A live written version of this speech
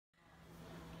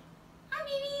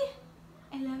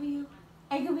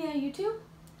tagging me on YouTube?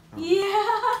 Oh.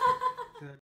 Yeah!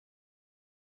 Good.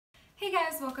 Hey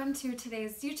guys, welcome to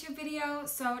today's YouTube video.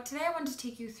 So today I wanted to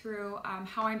take you through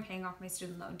how I'm paying off my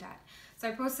student loan debt. So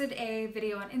I posted a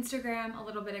video on Instagram a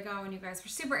little bit ago and you guys were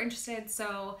super interested.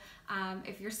 So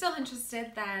if you're still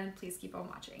interested, then please keep on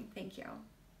watching. Thank you.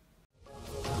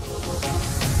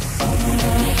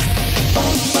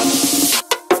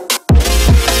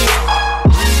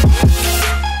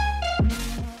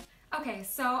 Okay,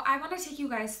 so I want to take you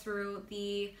guys through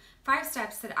the 5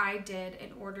 steps that I did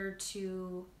in order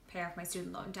to pay off my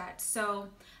student loan debt. So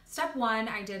step 1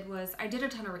 I did a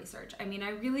ton of research. I mean, I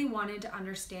really wanted to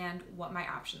understand what my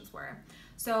options were.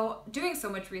 So doing so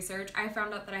much research, I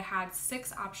found out that I had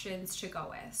 6 options to go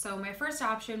with. So my first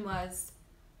option was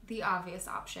the obvious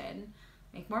option,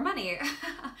 make more money.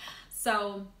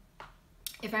 So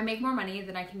if I make more money,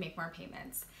 then I can make more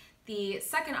payments. The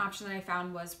second option that I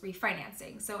found was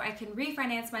refinancing. So I can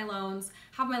refinance my loans,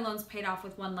 have my loans paid off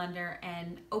with one lender,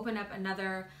 and open up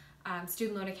another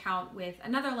student loan account with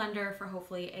another lender for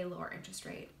hopefully a lower interest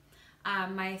rate.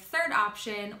 My third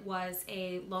option was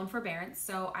a loan forbearance.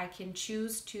 So I can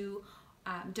choose to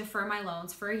defer my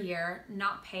loans for a year,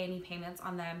 not pay any payments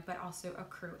on them, but also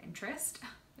accrue interest,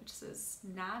 which is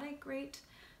not a great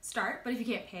start, but if you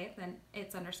can't pay it, then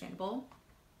it's understandable.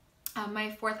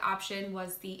 My fourth option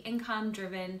was the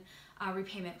income-driven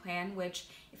repayment plan, which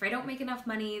if I don't make enough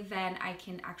money, then I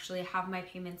can actually have my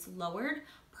payments lowered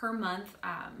per month.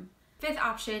 Fifth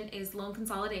option is loan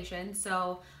consolidation.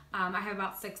 So I have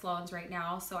about 6 loans right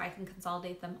now, so I can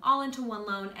consolidate them all into one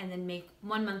loan and then make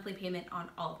one monthly payment on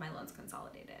all of my loans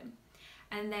consolidated.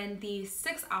 And then the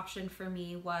 6th option for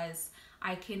me was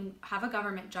I can have a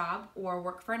government job or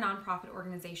work for a nonprofit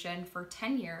organization for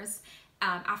 10 years.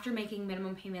 After making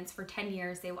minimum payments for 10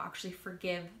 years, they will actually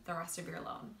forgive the rest of your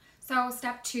loan. So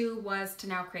step 2 was to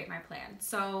now create my plan.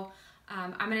 So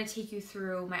I'm going to take you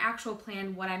through my actual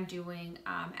plan, what I'm doing,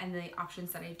 and the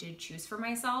options that I did choose for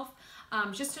myself.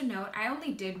 Just to note, I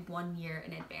only did 1 year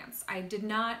in advance. I did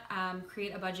not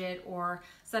create a budget or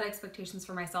set expectations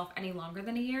for myself any longer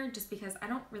than a year, just because I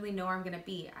don't really know where I'm going to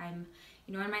be. I'm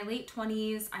in my late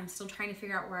 20s. I'm still trying to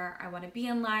figure out where I want to be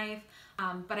in life,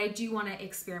 but I do want to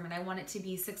experiment. I want it to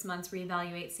be 6 months,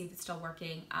 reevaluate, see if it's still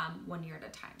working 1 year at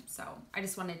a time. So I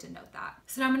just wanted to note that.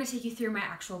 So now I'm going to take you through my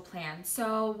actual plan.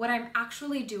 So what I'm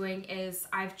actually doing is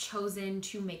I've chosen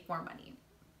to make more money.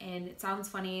 And it sounds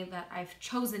funny that I've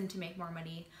chosen to make more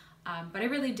money, but I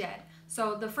really did.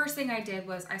 So the first thing I did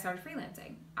was I started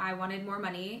freelancing. I wanted more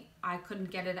money. I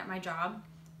couldn't get it at my job.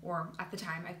 Or at the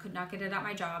time, I could not get it at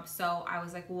my job. So I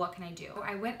was like, well, what can I do?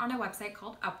 I went on a website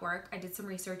called Upwork. I did some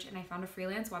research and I found a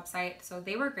freelance website. So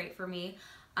they were great for me.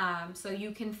 So you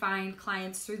can find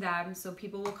clients through them. So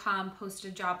people will come, post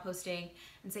a job posting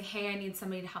and say, hey, I need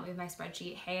somebody to help me with my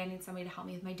spreadsheet. Hey, I need somebody to help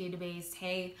me with my database.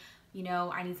 Hey,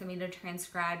 I need somebody to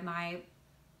transcribe my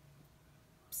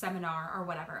seminar or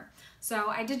whatever. So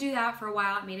I did do that for a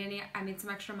while. I made some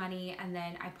extra money and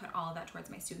then I put all of that towards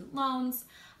my student loans.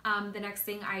 The next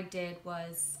thing I did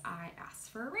was I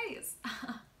asked for a raise.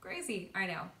 Crazy, I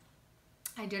know.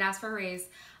 I did ask for a raise.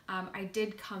 I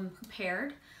did come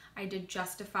prepared. I did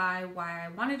justify why I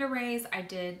wanted a raise. I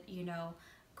did,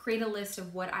 create a list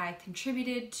of what I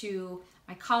contributed to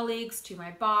my colleagues, to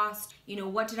my boss.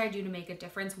 What did I do to make a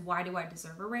difference? Why do I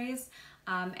deserve a raise?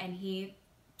 And he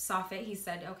saw fit. He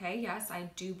said, okay, yes, I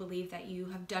do believe that you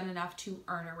have done enough to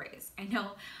earn a raise. I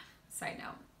know, side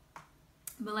note.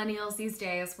 Millennials these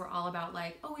days, we're all about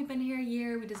like, oh, we've been here a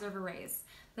year, we deserve a raise.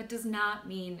 That does not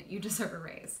mean you deserve a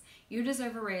raise. You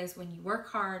deserve a raise when you work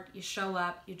hard, you show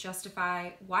up, you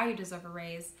justify why you deserve a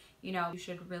raise. You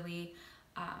should really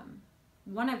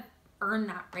want to earn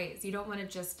that raise. You don't want to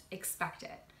just expect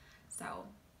it. So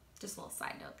just a little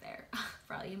side note there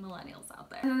for all you millennials out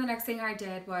there. And then the next thing I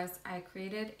did was I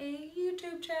created a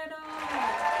YouTube channel.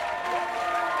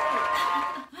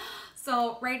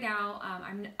 So right now,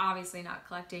 I'm obviously not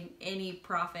collecting any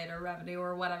profit or revenue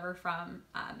or whatever from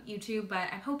YouTube, but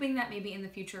I'm hoping that maybe in the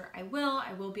future I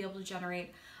will be able to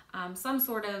generate some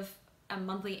sort of a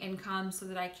monthly income so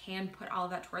that I can put all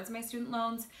of that towards my student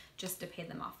loans just to pay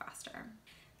them off faster.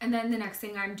 And then the next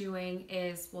thing I'm doing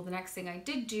is, well, the next thing I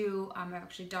did do, I've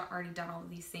actually already done all of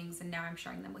these things and now I'm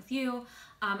sharing them with you.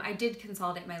 I did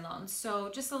consolidate my loans. So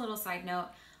just a little side note,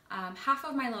 half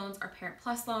of my loans are Parent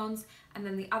Plus loans, and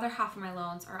then the other half of my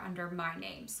loans are under my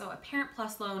name. So a Parent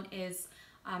Plus loan is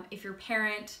if your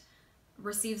parent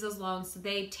receives those loans, so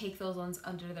they take those loans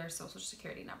under their social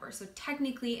security number. So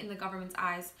technically in the government's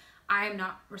eyes, I am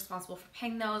not responsible for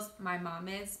paying those, my mom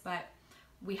is, but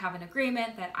we have an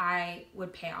agreement that I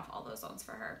would pay off all those loans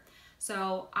for her.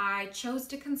 So I chose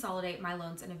to consolidate my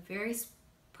loans in a very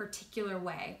particular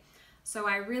way. So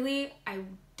I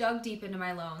dug deep into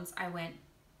my loans. I went,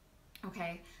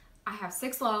 okay, I have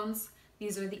 6 loans.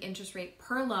 These are the interest rate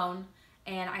per loan.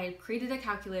 And I had created a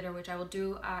calculator, which I will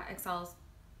do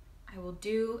I will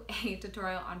do a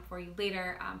tutorial on for you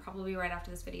later, probably right after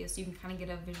this video, so you can kind of get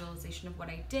a visualization of what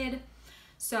I did.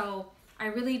 So I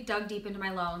really dug deep into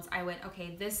my loans. I went,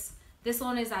 okay, this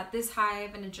loan is at this high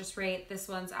of an interest rate. This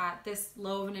one's at this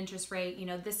low of an interest rate. You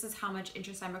know, this is how much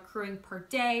interest I'm accruing per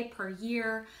day, per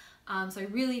year. So I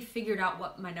really figured out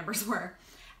what my numbers were.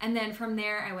 And then from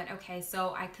there, I went, okay,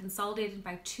 so I consolidated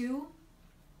my 2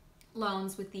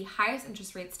 loans with the highest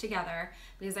interest rates together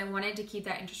because I wanted to keep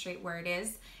that interest rate where it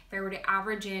is. If I were to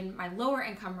average in my lower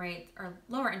income rate or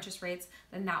lower interest rates,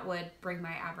 then that would bring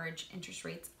my average interest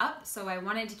rates up. So I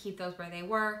wanted to keep those where they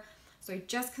were. So I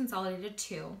just consolidated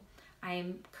 2.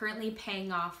 I'm currently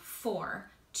paying off 4,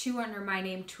 2 under my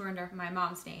name, 2 under my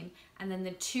mom's name. And then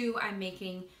the 2 I'm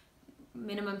making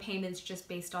minimum payments just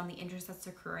based on the interest that's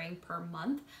accruing per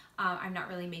month. I'm not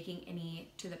really making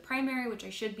any to the primary, which I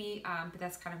should be, but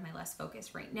that's kind of my less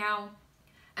focus right now.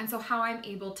 And so how I'm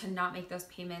able to not make those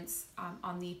payments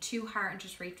on the 2 higher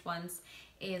interest rate ones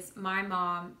is my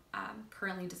mom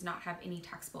currently does not have any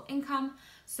taxable income.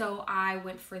 So I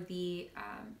went for the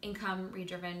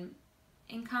income-driven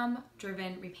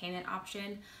repayment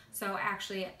option. So I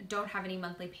actually don't have any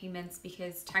monthly payments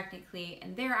because technically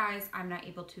in their eyes, I'm not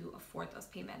able to afford those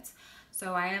payments.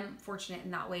 So I am fortunate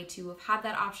in that way to have had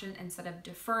that option instead of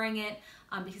deferring it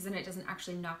because then it doesn't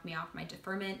actually knock me off my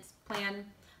deferment plan.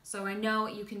 So I know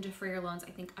you can defer your loans, I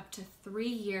think up to 3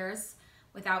 years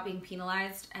without being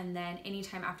penalized. And then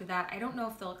anytime after that, I don't know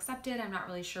if they'll accept it. I'm not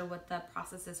really sure what the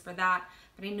process is for that,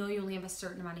 but I know you only have a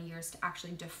certain amount of years to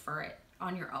actually defer it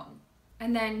on your own.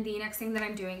 And then the next thing that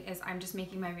I'm doing is I'm just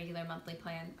making my regular monthly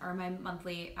plan or my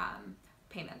monthly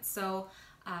payments. So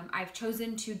I've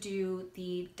chosen to do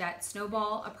the debt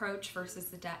snowball approach versus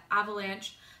the debt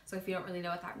avalanche. So if you don't really know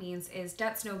what that means, is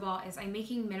debt snowball is I'm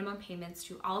making minimum payments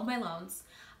to all of my loans,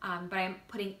 but I'm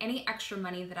putting any extra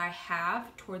money that I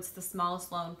have towards the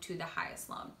smallest loan to the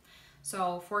highest loan.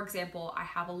 So for example, I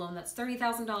have a loan that's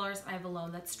 $30,000, I have a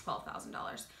loan that's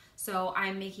 $12,000. So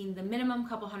I'm making the minimum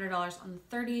couple $100s on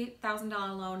the $30,000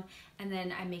 loan, and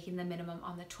then I'm making the minimum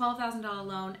on the $12,000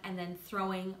 loan, and then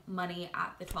throwing money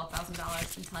at the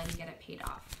 $12,000 until I can get it paid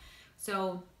off.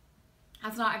 So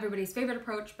that's not everybody's favorite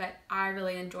approach, but I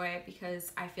really enjoy it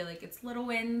because I feel like it's little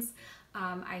wins.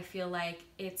 I feel like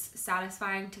it's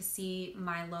satisfying to see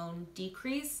my loan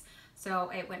decrease.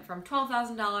 So it went from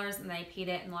 $12,000 and then I paid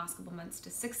it in the last couple months to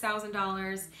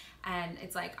 $6,000, and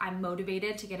it's like I'm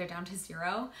motivated to get it down to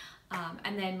 0.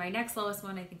 And then my next lowest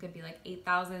one I think would be like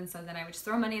 $8,000. So then I would just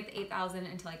throw money at the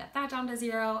 $8,000 until I got that down to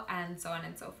 0, and so on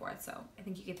and so forth. So I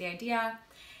think you get the idea.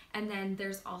 And then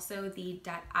there's also the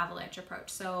debt avalanche approach.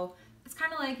 So it's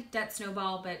kind of like debt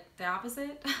snowball, but the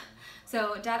opposite.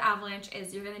 So debt avalanche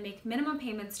is you're going to make minimum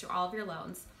payments to all of your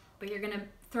loans, but you're going to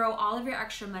throw all of your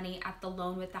extra money at the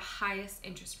loan with the highest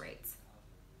interest rates.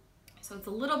 So it's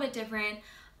a little bit different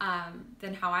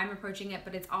than how I'm approaching it,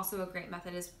 but it's also a great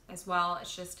method as well.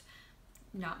 It's just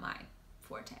not my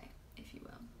forte, if you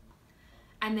will.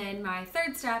 And then my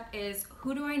third step is,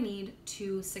 who do I need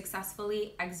to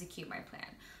successfully execute my plan?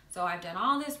 So I've done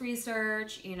all this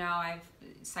research, you know, I've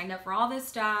signed up for all this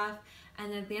stuff, and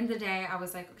then at the end of the day, I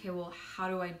was like, okay, well, how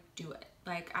do I do it?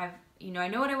 Like I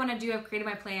know what I want to do, I've created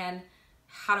my plan,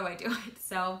 how do I do it?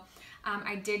 So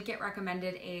I did get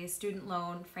recommended a student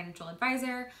loan financial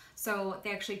advisor. So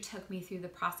they actually took me through the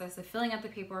process of filling out the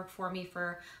paperwork for me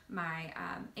for my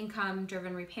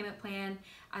income-driven repayment plan,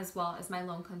 as well as my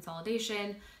loan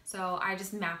consolidation. So I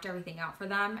just mapped everything out for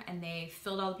them, and they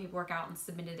filled all the paperwork out and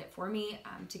submitted it for me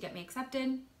to get me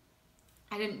accepted.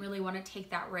 I didn't really want to take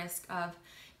that risk of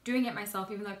doing it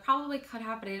myself, even though I probably could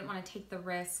have, but I didn't want to take the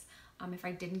risk if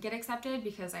I didn't get accepted,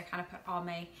 because I kind of put all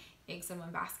my eggs in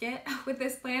one basket with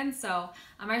this plan. So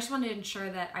I just wanted to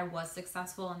ensure that I was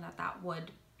successful and that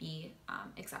would be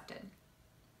accepted.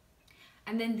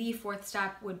 And then the fourth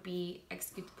step would be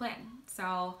execute the plan.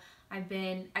 So I've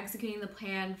been executing the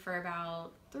plan for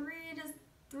about 3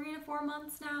 to 4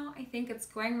 months now. I think it's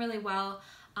going really well.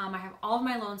 I have all of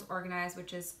my loans organized,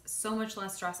 which is so much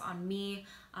less stress on me.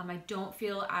 I don't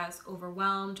feel as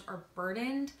overwhelmed or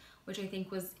burdened, which I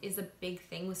think is a big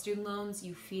thing with student loans.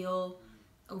 You feel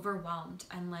overwhelmed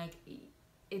and like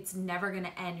it's never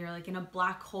gonna end. You're like in a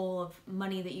black hole of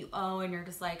money that you owe, and you're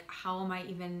just like, how am I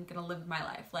even gonna live my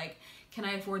life? Like, can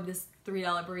I afford this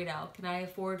 $3 burrito? Can I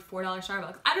afford $4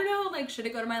 Starbucks? I don't know, like, should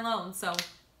it go to my loan? So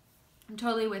I'm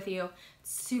totally with you.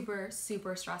 Super,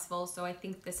 super stressful. So I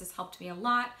think this has helped me a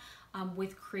lot.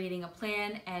 with creating a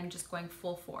plan and just going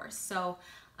full force. So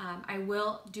I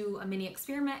will do a mini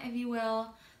experiment, if you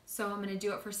will. So I'm going to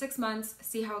do it for 6 months,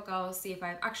 see how it goes, see if I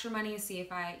have extra money, see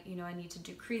if I need to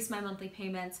decrease my monthly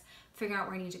payments, figure out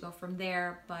where I need to go from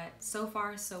there. But so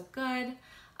far, so good.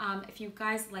 If you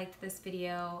guys liked this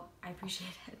video, I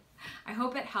appreciate it. I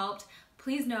hope it helped.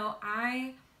 Please know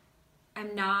I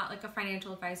am not like a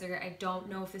financial advisor. I don't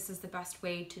know if this is the best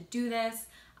way to do this.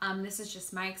 This is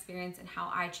just my experience and how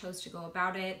I chose to go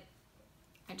about it.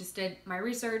 I just did my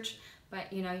research,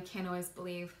 but you can't always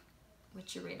believe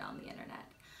what you read on the internet.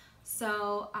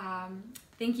 So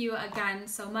thank you again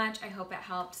so much. I hope it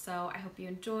helped. So I hope you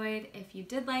enjoyed. If you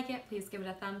did like it, please give it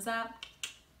a thumbs up.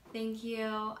 Thank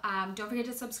you. Don't forget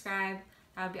to subscribe.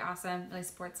 That would be awesome. It really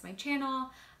supports my channel.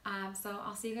 So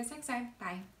I'll see you guys next time.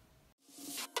 Bye.